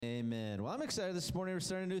Well, I'm excited this morning. We're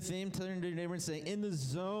starting a new theme. Turn to your neighbor and say, in the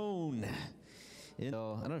zone. I don't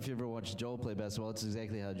know if you ever watched Joel play basketball. It's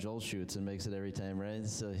exactly how Joel shoots and makes it every time, right?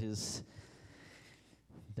 So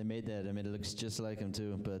they made that. I mean, it looks just like him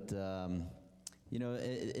too. But,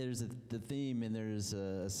 there's the theme and there's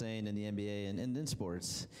a saying in the NBA and in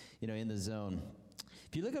sports, in the zone.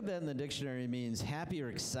 If you look up that in the dictionary, it means happy or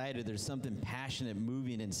excited. There's something passionate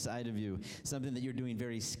moving inside of you, something that you're doing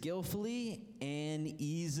very skillfully and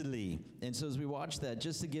easily. And so as we watch that,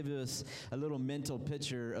 just to give us a little mental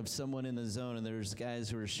picture of someone in the zone, and there's guys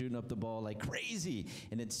who are shooting up the ball like crazy,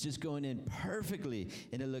 and it's just going in perfectly,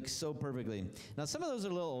 and it looks so perfectly. Now, some of those are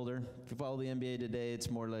a little older. If you follow the NBA today,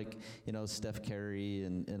 it's more like, Steph Curry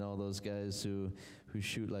and all those guys who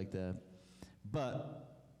shoot like that. But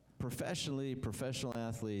professional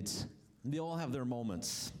athletes, they all have their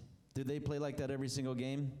moments. Do they play like that every single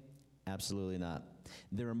game? Absolutely not.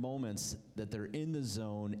 There are moments that they're in the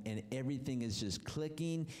zone and everything is just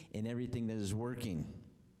clicking and everything that is working.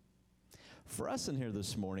 For us in here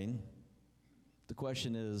this morning, the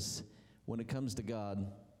question is, when it comes to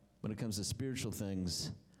God, when it comes to spiritual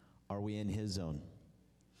things, are we in His zone?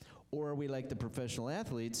 Or are we like the professional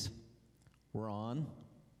athletes? We're on,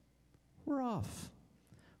 we're off.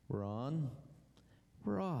 We're on,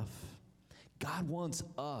 we're off. God wants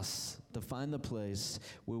us to find the place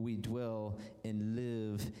where we dwell and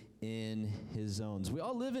live in His zones. We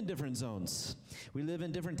all live in different zones. We live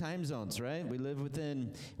in different time zones, right? We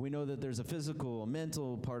know that there's a physical, a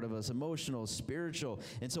mental part of us, emotional, spiritual.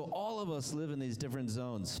 And so all of us live in these different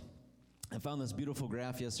zones. I found this beautiful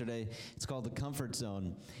graph yesterday. It's called the comfort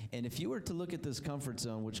zone. And if you were to look at this comfort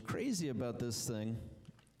zone, what's crazy about this thing,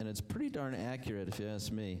 and it's pretty darn accurate if you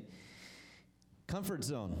ask me. Comfort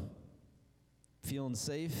zone, feeling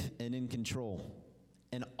safe and in control.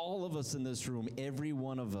 And all of us in this room, every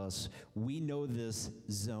one of us, we know this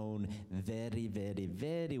zone very, very,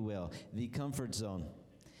 very well. The comfort zone.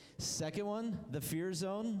 Second one, the fear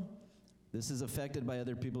zone. This is affected by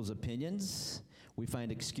other people's opinions. We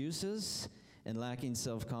find excuses and lacking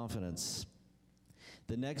self-confidence.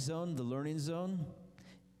 The next zone, the learning zone.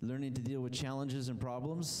 Learning to deal with challenges and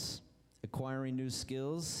problems, acquiring new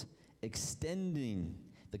skills, extending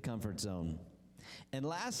the comfort zone. And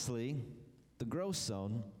lastly, the growth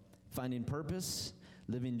zone, finding purpose,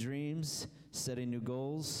 living dreams, setting new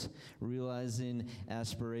goals, realizing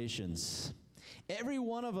aspirations. Every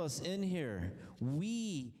one of us in here,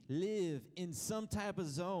 we live in some type of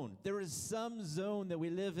zone. There is some zone that we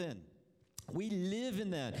live in. We live in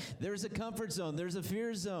that. There's a comfort zone. There's a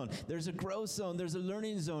fear zone. There's a growth zone. There's a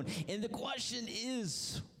learning zone. And the question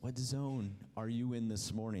is, what zone are you in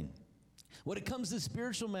this morning? When it comes to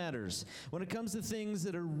spiritual matters, when it comes to things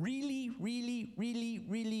that are really, really, really,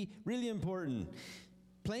 really, really important,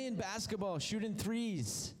 playing basketball, shooting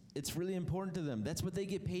threes, it's really important to them. That's what they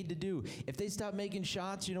get paid to do. If they stop making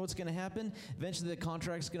shots, you know what's going to happen? Eventually the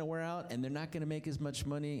contract's going to wear out, and they're not going to make as much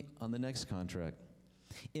money on the next contract.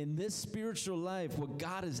 In this spiritual life, what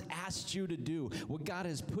God has asked you to do, what God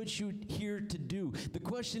has put you here to do, the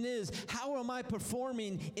question is, how am I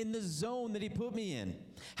performing in the zone that He put me in?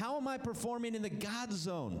 How am I performing in the God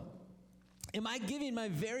zone? Am I giving my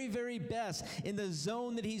very, very best in the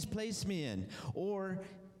zone that He's placed me in? Or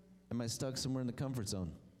am I stuck somewhere in the comfort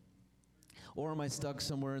zone? Or am I stuck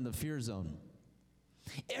somewhere in the fear zone?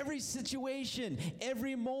 Every situation,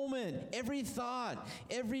 every moment, every thought,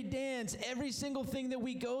 every dance, every single thing that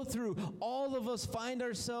we go through, all of us find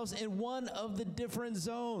ourselves in one of the different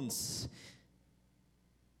zones.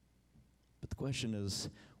 But the question is,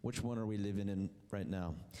 which one are we living in right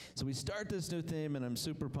now? So we start this new theme, and I'm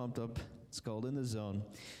super pumped up. It's called In the Zone.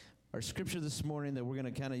 Our scripture this morning that we're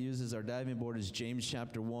going to kind of use as our diving board is James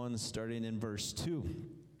chapter 1, starting in verse 2.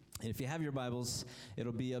 And if you have your Bibles,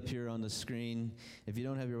 it'll be up here on the screen. If you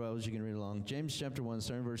don't have your Bibles, you can read along. James chapter 1,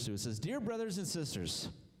 starting verse 2. It says, Dear brothers and sisters,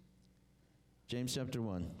 James chapter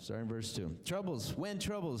 1, starting verse 2. When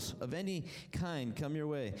troubles of any kind come your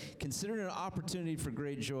way, consider it an opportunity for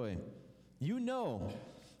great joy. You know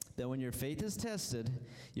that when your faith is tested,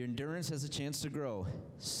 your endurance has a chance to grow.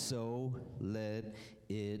 So let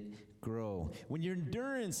it grow. When your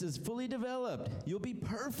endurance is fully developed, you'll be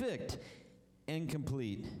perfect and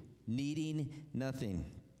complete, needing nothing.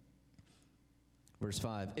 Verse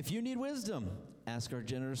 5, if you need wisdom, ask our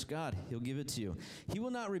generous God. He'll give it to you. He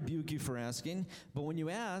will not rebuke you for asking, but when you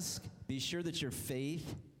ask, be sure that your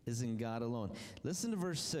faith is in God alone. Listen to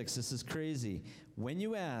verse 6. This is crazy. When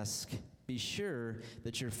you ask, be sure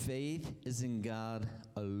that your faith is in God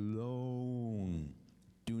alone.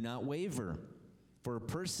 Do not waver, for a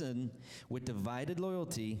person with divided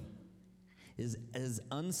loyalty is as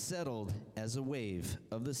unsettled as a wave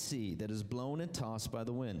of the sea that is blown and tossed by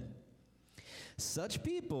the wind. Such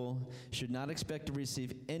people should not expect to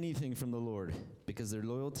receive anything from the Lord because their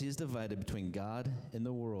loyalty is divided between God and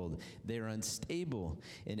the world. They are unstable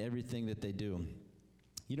in everything that they do.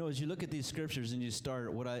 You know, as you look at these scriptures and you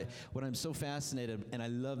start, what I'm so fascinated, and I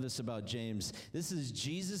love this about James, this is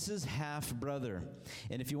Jesus' half-brother.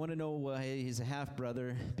 And if you want to know why he's a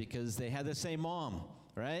half-brother, because they had the same mom,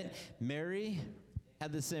 right? Mary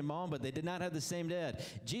had the same mom, but they did not have the same dad.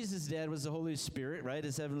 Jesus' dad was the Holy Spirit, right?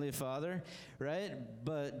 His heavenly Father, right?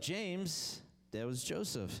 But James, that was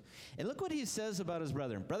Joseph. And look what he says about his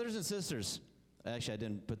brother. Brothers and sisters. Actually, I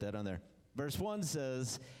didn't put that on there. Verse 1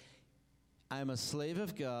 says, I am a slave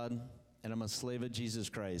of God, and I'm a slave of Jesus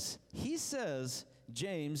Christ. He says,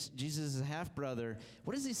 James, Jesus' half-brother,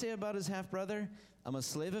 what does he say about his half-brother? I'm a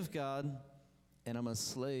slave of God, and I'm a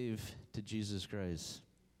slave to Jesus Christ.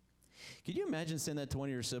 Could you imagine saying that to one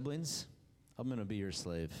of your siblings? I'm going to be your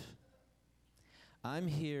slave. I'm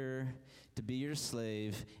here to be your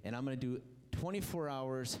slave, and I'm going to do 24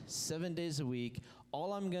 hours, 7 days a week.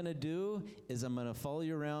 All I'm going to do is I'm going to follow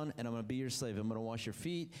you around, and I'm going to be your slave. I'm going to wash your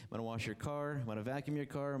feet. I'm going to wash your car. I'm going to vacuum your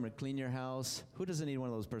car. I'm going to clean your house. Who doesn't need one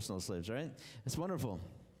of those personal slaves, right? It's wonderful.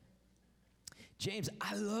 James,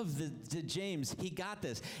 I love the James. He got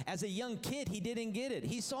this. As a young kid, he didn't get it.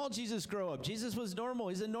 He saw Jesus grow up. Jesus was normal.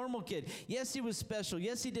 He's a normal kid. Yes, he was special.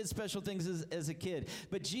 Yes, he did special things as a kid.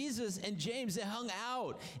 But Jesus and James, they hung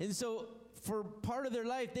out. And so for part of their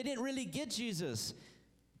life, they didn't really get Jesus.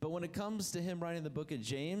 But when it comes to him writing the book of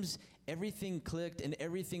James, everything clicked and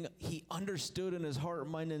everything he understood in his heart,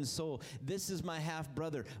 mind, and soul. This is my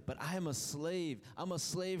half-brother, but I am a slave. I'm a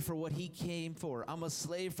slave for what he came for. I'm a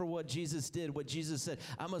slave for what Jesus did, what Jesus said.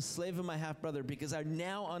 I'm a slave of my half-brother because I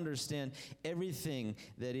now understand everything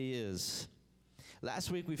that he is. Last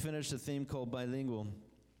week we finished a theme called bilingual.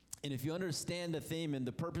 And if you understand the theme and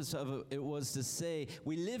the purpose of it was to say,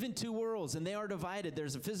 we live in two worlds and they are divided.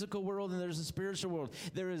 There's a physical world and there's a spiritual world.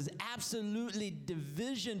 There is absolutely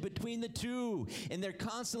division between the two, and they're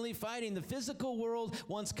constantly fighting. The physical world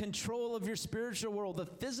wants control of your spiritual world. The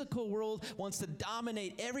physical world wants to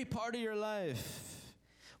dominate every part of your life.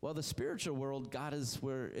 While the spiritual world, God is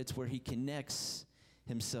where he connects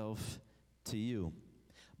himself to you.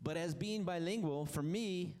 But as being bilingual, for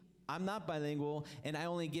me, I'm not bilingual, and I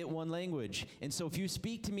only get one language. And so if you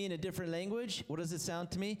speak to me in a different language, what does it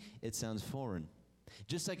sound to me? It sounds foreign.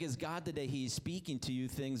 Just like as God today, he's speaking to you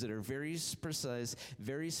things that are very precise,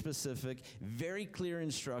 very specific, very clear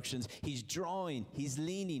instructions. He's drawing, he's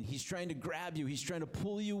leaning, he's trying to grab you, he's trying to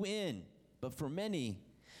pull you in. But for many,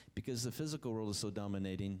 because the physical world is so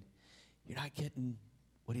dominating, you're not getting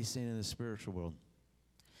what he's saying in the spiritual world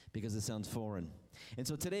because it sounds foreign. And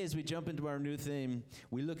so today, as we jump into our new theme,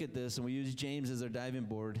 we look at this and we use James as our diving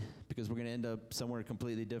board because we're going to end up somewhere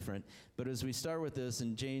completely different. But as we start with this,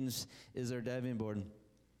 and James is our diving board,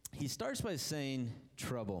 he starts by saying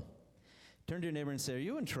trouble. Turn to your neighbor and say, are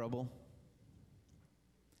you in trouble?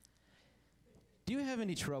 Do you have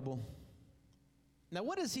any trouble? Now,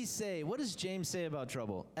 what does he say? What does James say about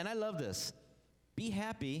trouble? And I love this. Be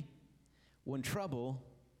happy when trouble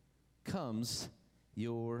comes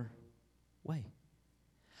your way.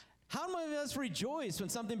 How many of us rejoice when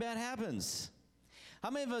something bad happens? How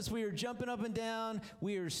many of us, we are jumping up and down,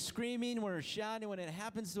 we are screaming, we're shouting when it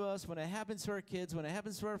happens to us, when it happens to our kids, when it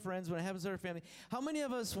happens to our friends, when it happens to our family? How many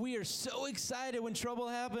of us, we are so excited when trouble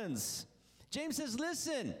happens? James says,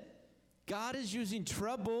 listen, God is using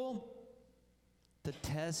trouble to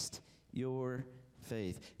test your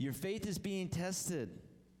faith. Your faith is being tested.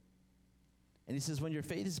 And he says, when your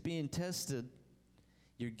faith is being tested,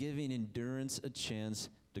 you're giving endurance a chance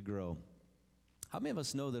to grow. How many of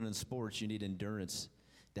us know that in sports you need endurance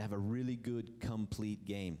to have a really good, complete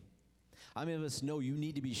game? How many of us know you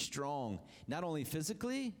need to be strong, not only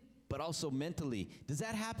physically, but also mentally? Does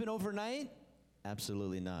that happen overnight?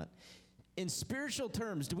 Absolutely not. In spiritual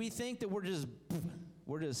terms, do we think that we're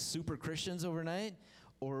just super Christians overnight?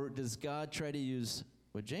 Or does God try to use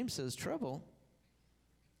what James says, trouble,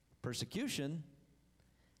 persecution,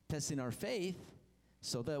 testing our faith,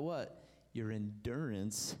 so that what? Your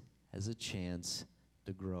endurance has a chance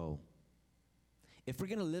to grow. If we're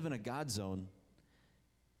going to live in a God zone,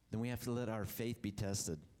 then we have to let our faith be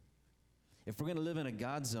tested. If we're going to live in a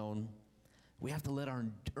God zone, we have to let our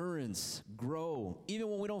endurance grow, even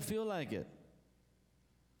when we don't feel like it.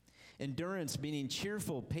 Endurance meaning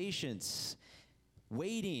cheerful patience,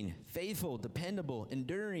 waiting, faithful, dependable,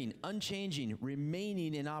 enduring, unchanging,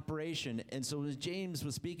 remaining in operation. And so as James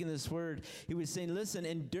was speaking this word, he was saying, listen,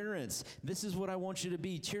 endurance, this is what I want you to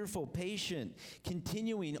be: cheerful, patient,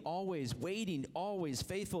 continuing, always, waiting, always,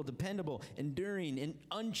 faithful, dependable, enduring, and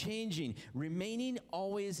unchanging, remaining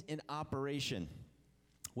always in operation.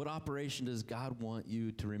 What operation does God want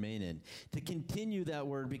you to remain in? To continue that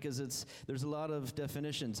word, because there's a lot of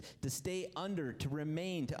definitions. To stay under, to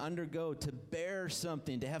remain, to undergo, to bear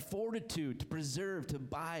something, to have fortitude, to preserve, to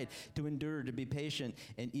abide, to endure, to be patient,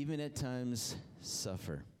 and even at times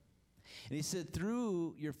suffer. And he said,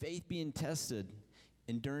 through your faith being tested,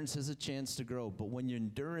 endurance has a chance to grow. But when your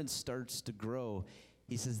endurance starts to grow,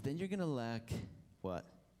 he says, then you're going to lack what?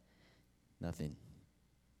 Nothing.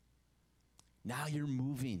 Now you're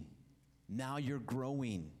moving. Now you're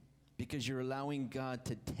growing, because you're allowing God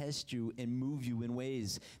to test you and move you in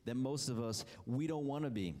ways that most of us, we don't want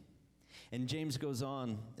to be. And James goes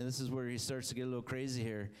on, and this is where he starts to get a little crazy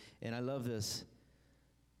here, and I love this.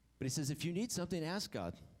 But he says, if you need something, ask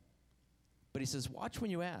God. But he says, watch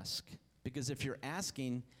when you ask, because if you're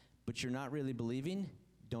asking, but you're not really believing,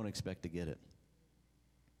 don't expect to get it.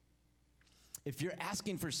 If you're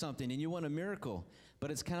asking for something and you want a miracle,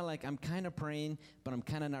 but it's kind of like, I'm kind of praying, but I'm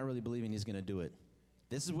kind of not really believing he's going to do it.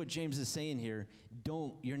 This is what James is saying here.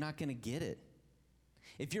 You're not going to get it.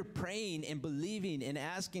 If you're praying and believing and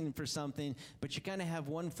asking for something, but you kind of have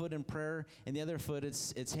one foot in prayer and the other foot,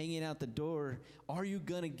 it's hanging out the door, are you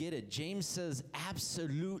going to get it? James says,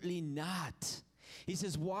 absolutely not. He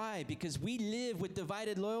says, why? Because we live with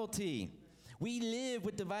divided loyalty. We live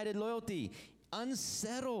with divided loyalty.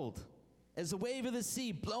 Unsettled as the wave of the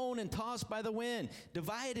sea, blown and tossed by the wind,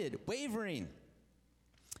 divided, wavering,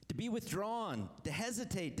 to be withdrawn, to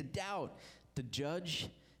hesitate, to doubt, to judge,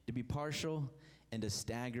 to be partial, and to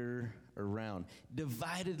stagger around.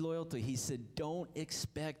 Divided loyalty. He said, don't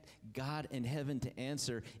expect God in heaven to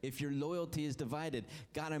answer if your loyalty is divided.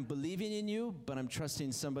 God, I'm believing in you, but I'm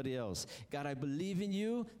trusting somebody else. God, I believe in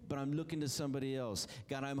you, but I'm looking to somebody else.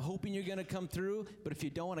 God, I'm hoping you're going to come through, but if you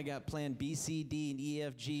don't, I got plan B, C, D, and E,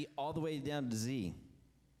 F, G, all the way down to Z.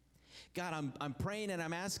 God, I'm praying and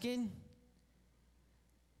I'm asking,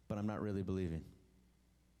 but I'm not really believing.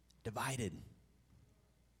 Divided.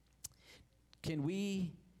 Can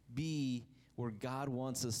we be where God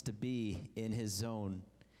wants us to be in his zone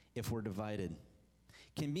if we're divided?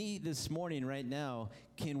 Can we this morning, right now,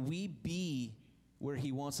 can we be where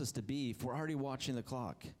he wants us to be if we're already watching the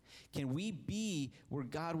clock? Can we be where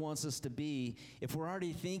God wants us to be if we're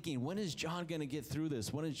already thinking, when is John going to get through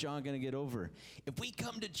this? When is John going to get over? If we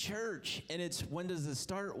come to church and it's, when does it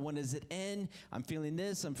start? When does it end? I'm feeling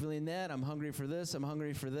this, I'm feeling that, I'm hungry for this, I'm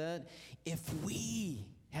hungry for that. If we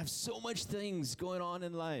have so much things going on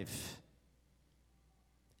in life,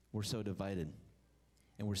 we're so divided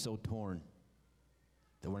and we're so torn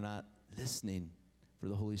that we're not listening for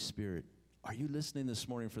the Holy Spirit. Are you listening this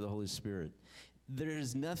morning for the Holy Spirit? There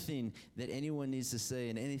is nothing that anyone needs to say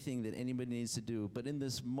and anything that anybody needs to do. But in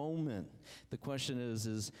this moment, the question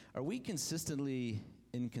is are we consistently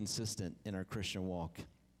inconsistent in our Christian walk?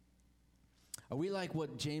 Are we like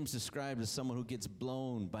what James described as someone who gets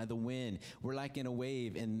blown by the wind? We're like in a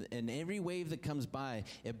wave, and every wave that comes by,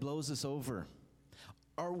 it blows us over.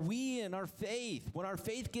 Are we in our faith, when our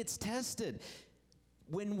faith gets tested,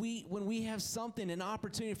 when we have something, an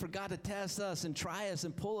opportunity for God to test us and try us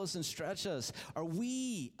and pull us and stretch us, are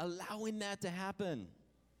we allowing that to happen?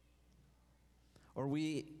 Or are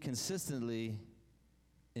we consistently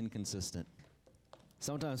inconsistent?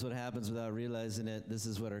 Sometimes what happens without realizing it, this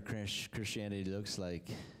is what our Christianity looks like.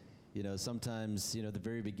 You know, sometimes, the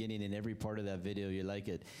very beginning in every part of that video, you like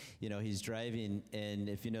it. He's driving, and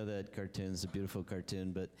if you know that cartoon, it's a beautiful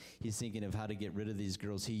cartoon, but he's thinking of how to get rid of these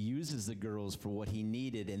girls. He uses the girls for what he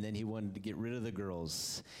needed, and then he wanted to get rid of the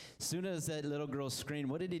girls. As soon as that little girl screamed,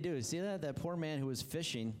 what did he do? See that? That poor man who was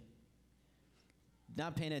fishing,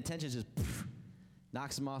 not paying attention, just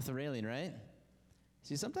knocks him off the railing, right?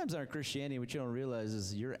 See, sometimes in our Christianity, what you don't realize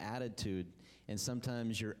is your attitude and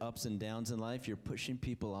sometimes your ups and downs in life, you're pushing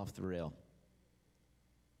people off the rail.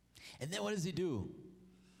 And then what does he do?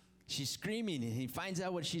 She's screaming, and he finds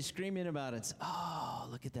out what she's screaming about. It's, oh,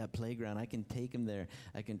 look at that playground. I can take him there.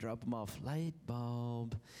 I can drop him off. Light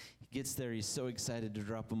bulb. He gets there. He's so excited to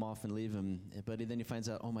drop him off and leave him. But then he finds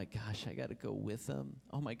out, oh, my gosh, I got to go with them.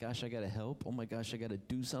 Oh, my gosh, I got to help. Oh, my gosh, I got to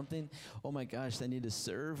do something. Oh, my gosh, I need to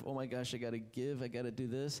serve. Oh, my gosh, I got to give. I got to do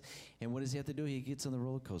this. And what does he have to do? He gets on the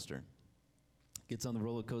roller coaster. Gets on the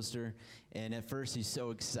roller coaster, and at first he's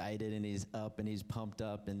so excited, and he's up, and he's pumped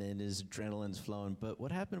up, and then his adrenaline's flowing. But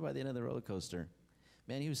what happened by the end of the roller coaster?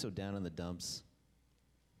 Man, he was so down in the dumps.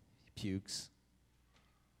 He pukes.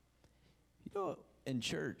 You know, in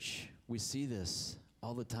church, we see this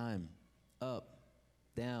all the time. Up,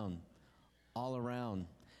 down, all around,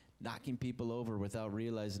 knocking people over without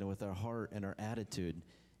realizing it with our heart and our attitude.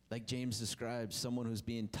 Like James describes, someone who's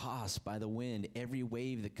being tossed by the wind. Every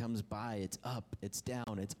wave that comes by, it's up, it's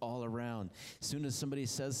down, it's all around. As soon as somebody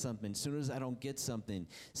says something, as soon as I don't get something,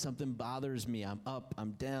 something bothers me, I'm up,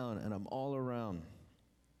 I'm down, and I'm all around.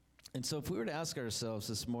 And so if we were to ask ourselves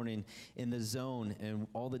this morning in the zone and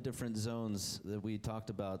all the different zones that we talked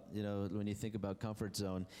about, you know, when you think about comfort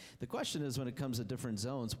zone, the question is when it comes to different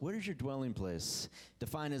zones, where is your dwelling place?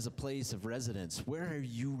 Defined as a place of residence. Where are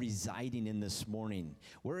you residing in this morning?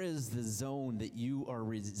 Where is the zone that you are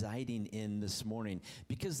residing in this morning?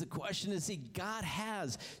 Because the question is, see, God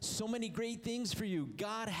has so many great things for you.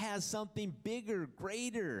 God has something bigger,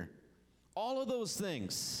 greater, all of those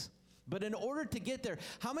things. But in order to get there,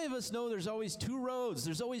 how many of us know there's always two roads?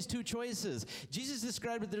 There's always two choices. Jesus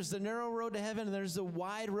described it, there's the narrow road to heaven and there's the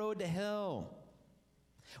wide road to hell.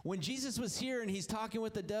 When Jesus was here and he's talking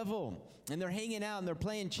with the devil and they're hanging out and they're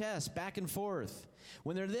playing chess back and forth,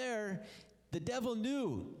 when they're there, the devil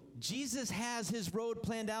knew Jesus has his road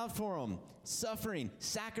planned out for him. Suffering,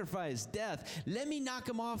 sacrifice, death. Let me knock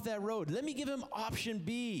him off that road. Let me give him option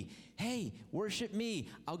B. Hey, worship me.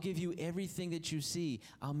 I'll give you everything that you see.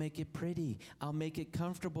 I'll make it pretty. I'll make it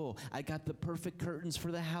comfortable. I got the perfect curtains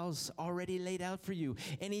for the house already laid out for you.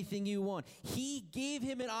 Anything you want. He gave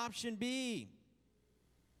him an option B.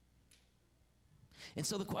 And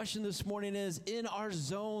so the question this morning is, in our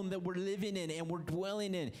zone that we're living in and we're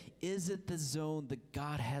dwelling in, is it the zone that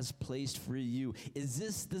God has placed for you? Is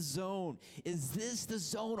this the zone? Is this the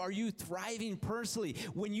zone? Are you thriving personally?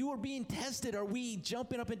 When you are being tested, are we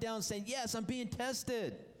jumping up and down saying, yes, I'm being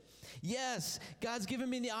tested? Yes, God's given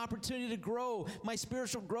me the opportunity to grow. My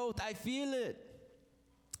spiritual growth, I feel it.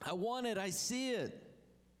 I want it. I see it.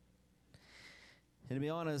 And to be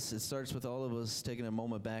honest, it starts with all of us taking a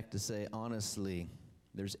moment back to say, honestly,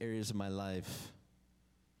 there's areas of my life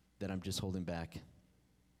that I'm just holding back.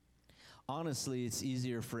 Honestly, it's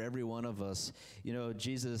easier for every one of us. You know,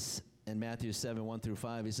 Jesus in Matthew 7, 1 through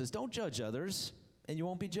 5, he says, don't judge others, and you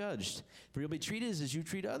won't be judged. For you'll be treated as you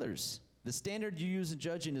treat others. The standard you use in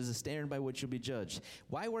judging is the standard by which you'll be judged.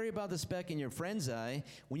 Why worry about the speck in your friend's eye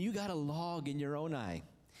when you got a log in your own eye?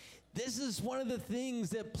 This is one of the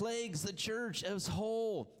things that plagues the church as a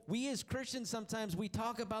whole. We as Christians sometimes, we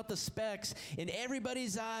talk about the specks in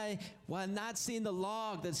everybody's eye while not seeing the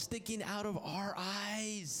log that's sticking out of our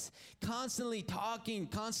eyes. Constantly talking,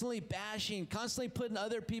 constantly bashing, constantly putting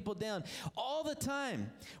other people down. All the time,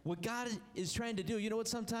 what God is trying to do, you know what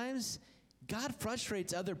sometimes? God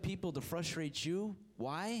frustrates other people to frustrate you.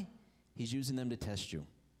 Why? He's using them to test you.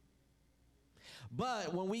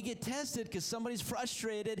 But when we get tested because somebody's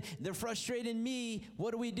frustrated, they're frustrating me,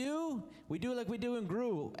 what do? We do like we do in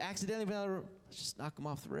Gru. Accidentally, let's just knock them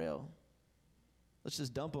off the rail. Let's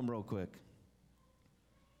just dump them real quick.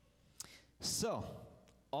 So,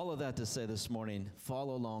 all of that to say this morning,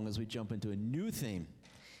 follow along as we jump into a new theme.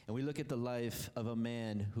 And we look at the life of a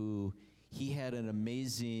man who, he had an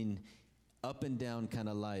amazing up and down kind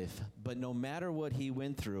of life. But no matter what he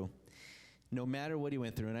went through,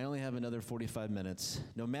 and I only have another 45 minutes,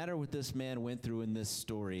 no matter what this man went through in this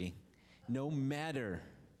story, no matter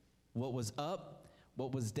what was up,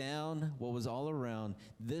 what was down, what was all around,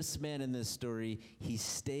 this man in this story, he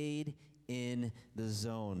stayed in the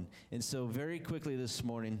zone. And so very quickly this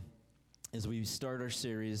morning, as we start our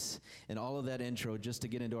series and all of that intro, just to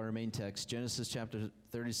get into our main text, Genesis chapter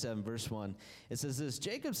 37, verse 1, it says this,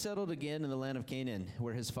 Jacob settled again in the land of Canaan,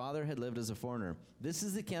 where his father had lived as a foreigner. This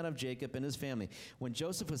is the account of Jacob and his family. When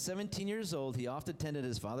Joseph was 17 years old, he often tended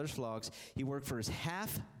his father's flocks. He worked for his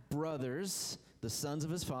half-brothers, the sons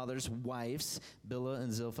of his father's wives, Bilhah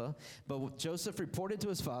and Zilpah. But Joseph reported to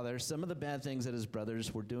his father some of the bad things that his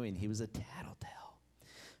brothers were doing. He was a tattletale.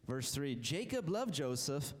 Verse 3, Jacob loved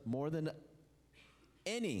Joseph more than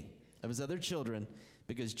any of his other children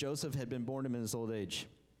because Joseph had been born to him in his old age.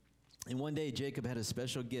 And one day, Jacob had a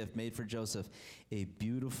special gift made for Joseph, a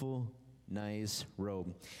beautiful, nice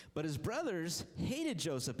robe. But his brothers hated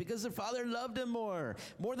Joseph because their father loved him more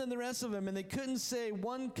than the rest of them, and they couldn't say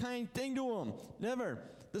one kind thing to him. Never.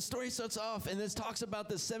 The story starts off, and this talks about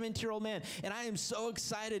the 17-year-old man. And I am so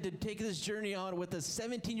excited to take this journey on with this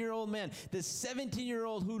 17-year-old man, this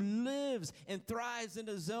 17-year-old who lives and thrives in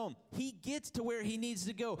the zone. He gets to where he needs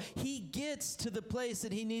to go. He gets to the place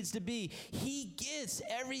that he needs to be. He gets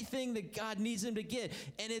everything that God needs him to get.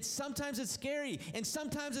 And sometimes it's scary, and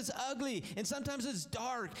sometimes it's ugly, and sometimes it's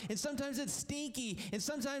dark, and sometimes it's stinky, and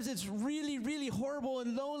sometimes it's really, really horrible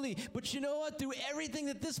and lonely. But you know what? Through everything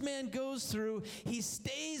that this man goes through, he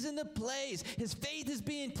stays stays in the place. His faith is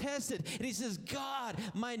being tested. And he says, God,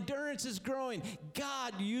 my endurance is growing.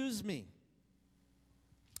 God, use me.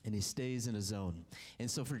 And he stays in a zone. And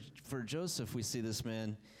so for Joseph, we see this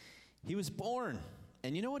man. He was born.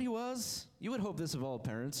 And you know what he was? You would hope this of all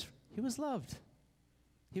parents. He was loved.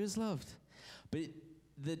 He was loved. But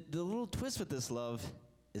the little twist with this love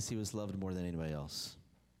is he was loved more than anybody else.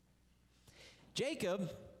 Jacob,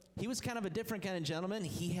 he was kind of a different kind of gentleman.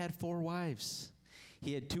 He had 4 wives.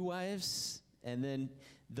 He had 2 wives, and then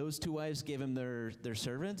those 2 wives gave him their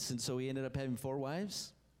servants, and so he ended up having 4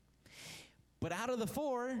 wives. But out of the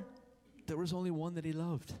 4, there was only one that he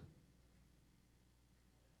loved.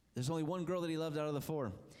 There's only one girl that he loved out of the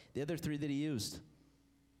 4. The other 3 that he used.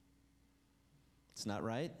 It's not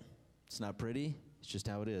right. It's not pretty. It's just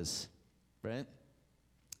how it is, right?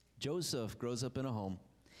 Joseph grows up in a home.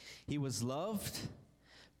 He was loved,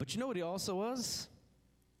 but you know what he also was?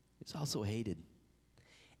 He was also hated.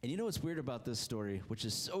 And you know what's weird about this story, which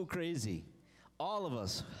is so crazy? All of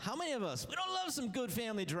us, how many of us, we don't love some good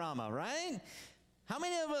family drama, right? How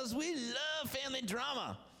many of us, we love family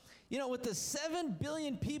drama? You know, with the 7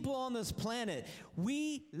 billion people on this planet,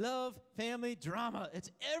 we love family drama.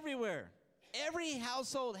 It's everywhere. Every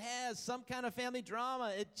household has some kind of family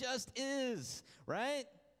drama. It just is, right?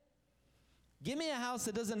 Give me a house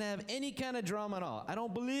that doesn't have any kind of drama at all. I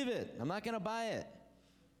don't believe it. I'm not going to buy it.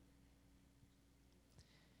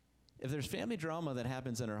 If there's family drama that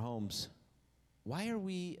happens in our homes, why are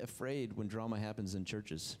we afraid when drama happens in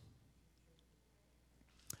churches?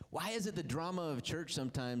 Why is it the drama of church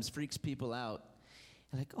sometimes freaks people out?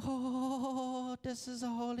 Like, oh, this is a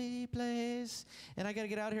holy place, and I got to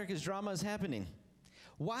get out of here because drama is happening.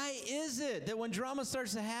 Why is it that when drama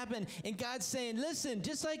starts to happen and God's saying, listen,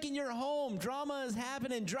 just like in your home, drama is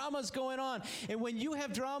happening, drama is going on. And when you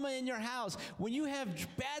have drama in your house, when you have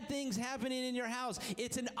bad things happening in your house,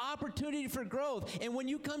 it's an opportunity for growth. And when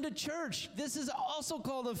you come to church, this is also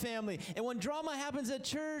called a family. And when drama happens at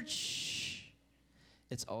church,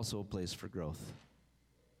 it's also a place for growth.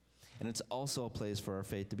 And it's also a place for our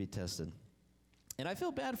faith to be tested. And I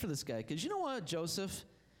feel bad for this guy, because you know what, Joseph?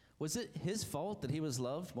 Was it his fault that he was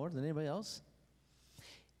loved more than anybody else?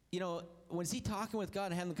 You know, was he talking with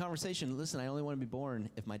God and having the conversation, listen, I only want to be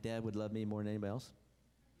born if my dad would love me more than anybody else?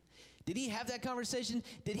 Did he have that conversation?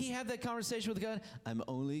 Did he have that conversation with God? I'm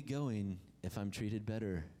only going if I'm treated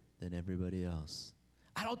better than everybody else.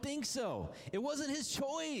 I don't think so. It wasn't his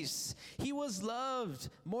choice. He was loved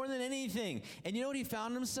more than anything. And you know what he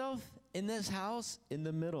found himself in this house? In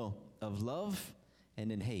the middle of love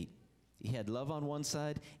and in hate. He had love on one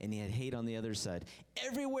side, and he had hate on the other side.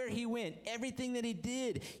 Everywhere he went, everything that he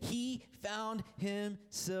did, he found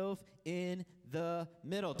himself in the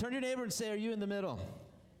middle. Turn to your neighbor and say, are you in the middle?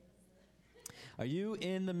 Are you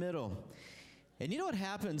in the middle? And you know what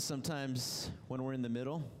happens sometimes when we're in the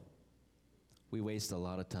middle? We waste a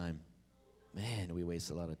lot of time. Man, we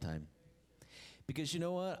waste a lot of time. Because you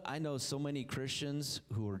know what? I know so many Christians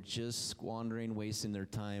who are just squandering, wasting their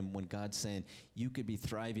time when God's saying, you could be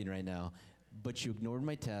thriving right now, but you ignored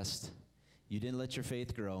my test. You didn't let your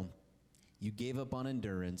faith grow. You gave up on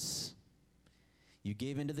endurance. You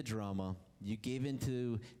gave into the drama. You gave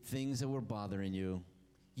into things that were bothering you.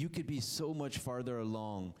 You could be so much farther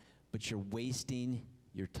along, but you're wasting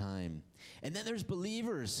your time. And then there's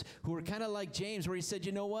believers who are kind of like James, where he said,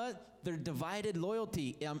 you know what? They're divided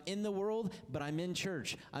loyalty. I'm in the world, but I'm in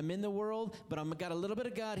church. I'm in the world, but I've got a little bit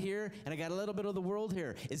of God here, and I got a little bit of the world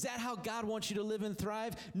here. Is that how God wants you to live and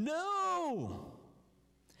thrive? No!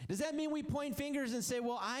 Does that mean we point fingers and say,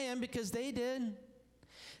 well, I am because they did?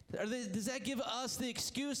 Does that give us the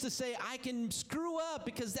excuse to say, I can screw up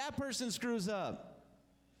because that person screws up?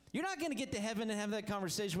 You're not going to get to heaven and have that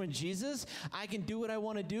conversation with Jesus. I can do what I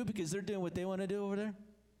want to do because they're doing what they want to do over there.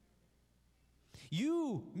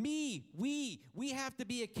 You, me, we have to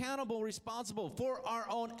be accountable, responsible for our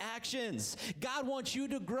own actions. God wants you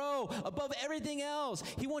to grow above everything else.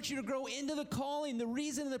 He wants you to grow into the calling, the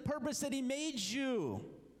reason, and the purpose that he made you.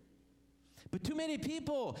 But too many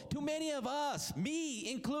people, too many of us,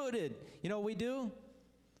 me included, you know what we do?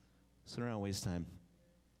 Sit around and waste time.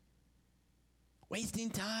 Wasting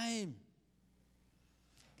time.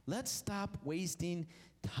 Let's stop wasting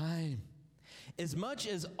time. As much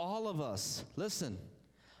as all of us, listen,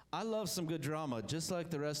 I love some good drama, just like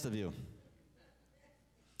the rest of you.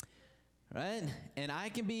 Right? And I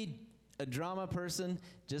can be a drama person,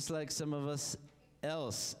 just like some of us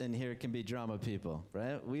else in here can be drama people,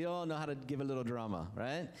 right? We all know how to give a little drama,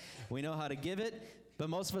 right? We know how to give it, but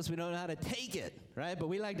most of us, we don't know how to take it, right? But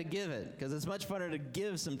we like to give it, because it's much funner to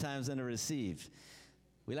give sometimes than to receive.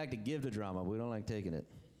 We like to give the drama, but we don't like taking it.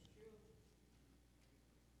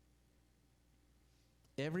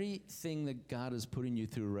 Everything that God is putting you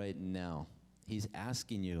through right now, he's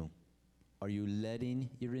asking you, are you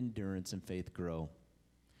letting your endurance and faith grow?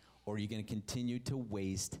 Or are you going to continue to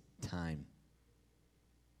waste time?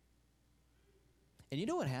 And you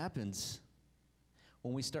know what happens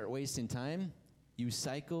when we start wasting time? You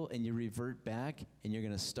cycle and you revert back, and you're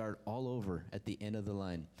going to start all over at the end of the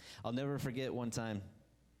line. I'll never forget one time,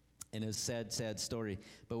 and it's a sad story,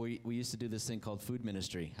 but we used to do this thing called food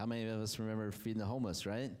ministry. How many of us remember feeding the homeless,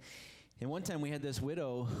 right? And one time we had this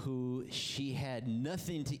widow who she had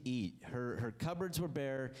nothing to eat. Her cupboards were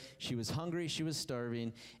bare. She was hungry. She was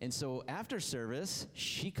starving. And so after service,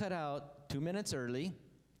 she cut out 2 minutes early.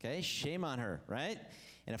 Okay, shame on her, right?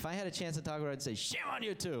 And if I had a chance to talk to her, I'd say, shame on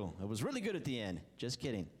you too. It was really good at the end. Just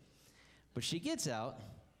kidding. But she gets out,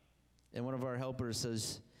 and one of our helpers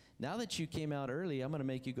says, now that you came out early, I'm going to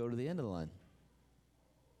make you go to the end of the line.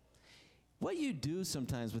 What you do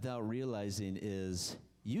sometimes without realizing is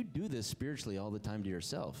you do this spiritually all the time to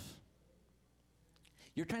yourself.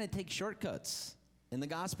 You're trying to take shortcuts in the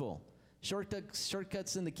gospel,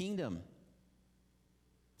 shortcuts in the kingdom.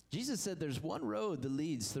 Jesus said there's one road that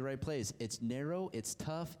leads to the right place. It's narrow, it's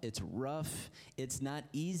tough, it's rough, it's not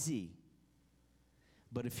easy.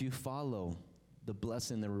 But if you follow, the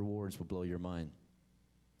blessing, the rewards will blow your mind.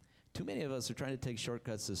 Too many of us are trying to take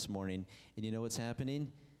shortcuts this morning, and you know what's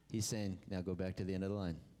happening? He's saying, now go back to the end of the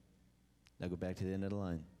line. Now go back to the end of the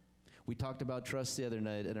line. We talked about trust the other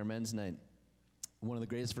night at our men's night. One of the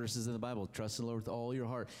greatest verses in the Bible, trust in the Lord with all your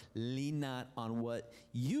heart. Lean not on what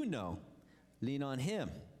you know, lean on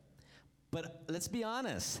him. But let's be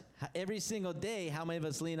honest, every single day, how many of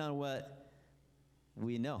us lean on what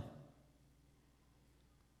we know?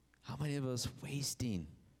 How many of us wasting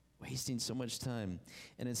so much time?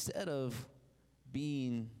 And instead of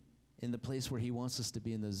being in the place where he wants us to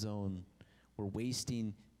be in the zone, we're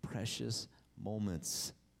wasting precious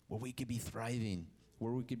moments where we could be thriving,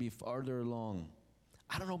 where we could be farther along.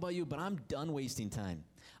 I don't know about you, but I'm done wasting time.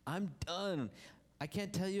 I'm done. I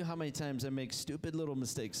can't tell you how many times I make stupid little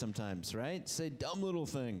mistakes sometimes, right? Say dumb little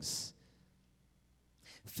things.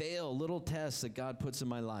 Fail little tests that God puts in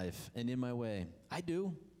my life and in my way. I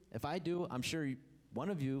do. If I do, I'm sure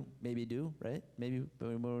one of you maybe do, right? Maybe. I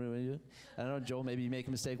don't know, Joel, maybe you make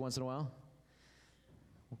a mistake once in a while?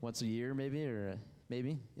 Once a year maybe, or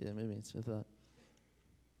maybe? Yeah, maybe. It's a thought.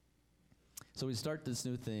 So we start this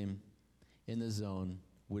new theme in the zone.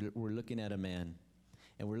 We're looking at a man.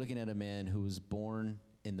 And we're looking at a man who was born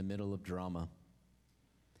in the middle of drama.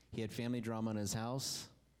 He had family drama in his house,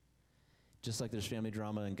 just like there's family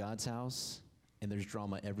drama in God's house, and there's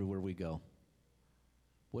drama everywhere we go.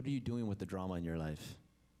 What are you doing with the drama in your life?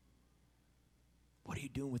 What are you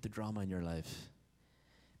doing with the drama in your life?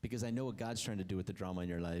 Because I know what God's trying to do with the drama in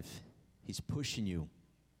your life. He's pushing you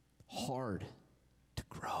hard to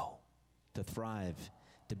grow, to thrive,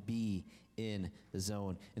 to be in the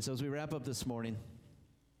zone. And so as we wrap up this morning,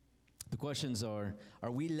 the questions are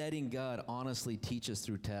we letting God honestly teach us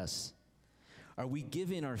through tests? Are we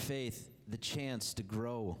giving our faith the chance to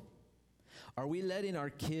grow? Are we letting our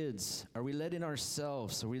kids, are we letting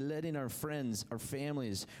ourselves, are we letting our friends, our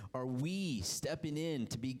families, are we stepping in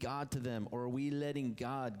to be God to them, or are we letting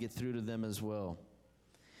God get through to them as well?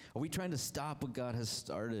 Are we trying to stop what God has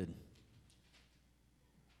started?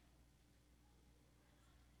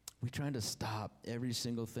 Are we trying to stop every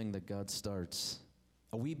single thing that God starts?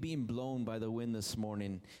 Are we being blown by the wind this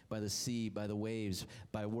morning, by the sea, by the waves,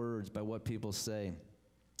 by words, by what people say,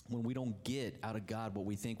 when we don't get out of God what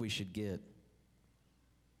we think we should get?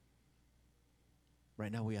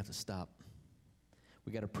 Right now we have to stop.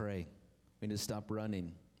 We got to pray. We need to stop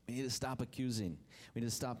running. We need to stop accusing. We need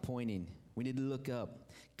to stop pointing. We need to look up.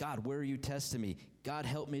 God, where are you testing me? God,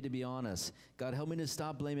 help me to be honest. God, help me to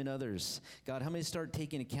stop blaming others. God, help me to start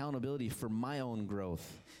taking accountability for my own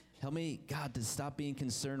growth. Help me, God, to stop being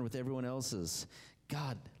concerned with everyone else's.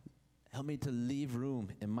 God, help me to leave room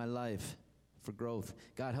in my life for growth.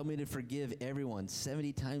 God, help me to forgive everyone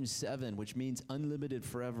 70 times 7, which means unlimited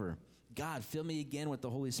forever. God, fill me again with the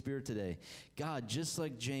Holy Spirit today. God, just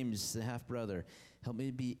like James, the half-brother, help me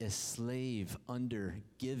to be a slave under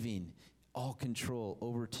giving all control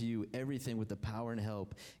over to you, everything with the power and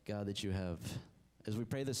help, God, that you have. As we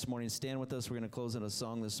pray this morning, stand with us. We're going to close in a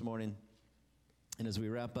song this morning. And as we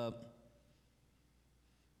wrap up,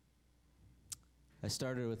 I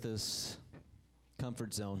started with this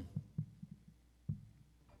comfort zone.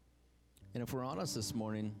 And if we're honest this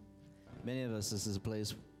morning, many of us, this is a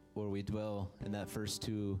place where we dwell in that first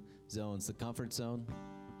two zones, the comfort zone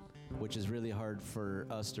which is really hard for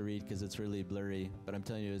us to read because it's really blurry. But I'm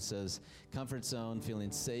telling you, it says, comfort zone,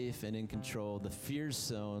 feeling safe and in control. The fear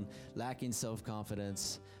zone, lacking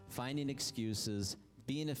self-confidence, finding excuses,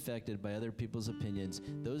 being affected by other people's opinions.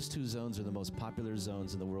 Those two zones are the most popular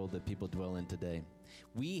zones in the world that people dwell in today.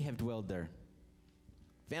 We have dwelled there.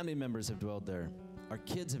 Family members have dwelled there. Our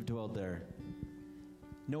kids have dwelled there.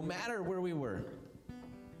 No matter where we were,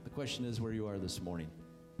 the question is where you are this morning.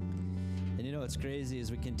 And you know, it's crazy as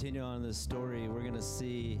we continue on this story, we're going to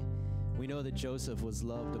see, we know that Joseph was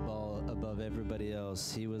loved above everybody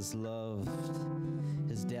else. He was loved.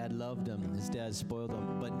 His dad loved him. His dad spoiled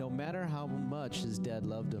him. But no matter how much his dad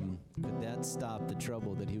loved him, could that stop the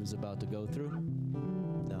trouble that he was about to go through?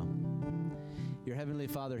 No. Your Heavenly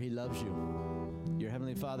Father, He loves you. Your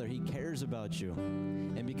Heavenly Father, He cares about you.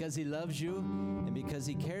 And because He loves you and because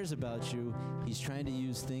He cares about you, He's trying to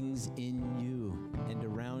use things in you and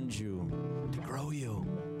around you to grow you.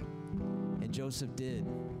 And Joseph did,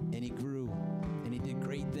 and he grew, and he did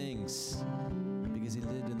great things because he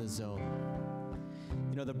lived in the zone.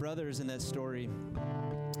 You know, the brothers in that story,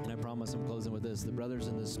 and I promise I'm closing with this, the brothers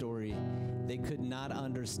in the story, they could not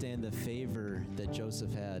understand the favor that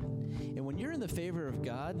Joseph had. And when you're in the favor of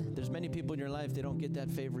God, there's many people in your life, they don't get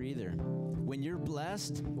that favor either. When you're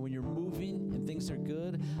blessed, when you're moving and things are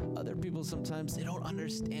good, other people sometimes, they don't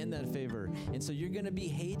understand that favor. And so you're going to be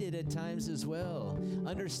hated at times as well.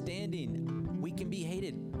 Understanding we can be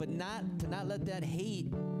hated, but to not let that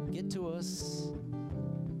hate get to us.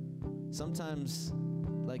 Sometimes,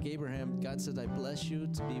 like Abraham, God says, I bless you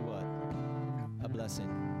to be what? A blessing.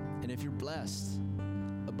 And if you're blessed,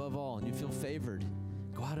 above all, and you feel favored,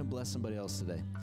 go out and bless somebody else today.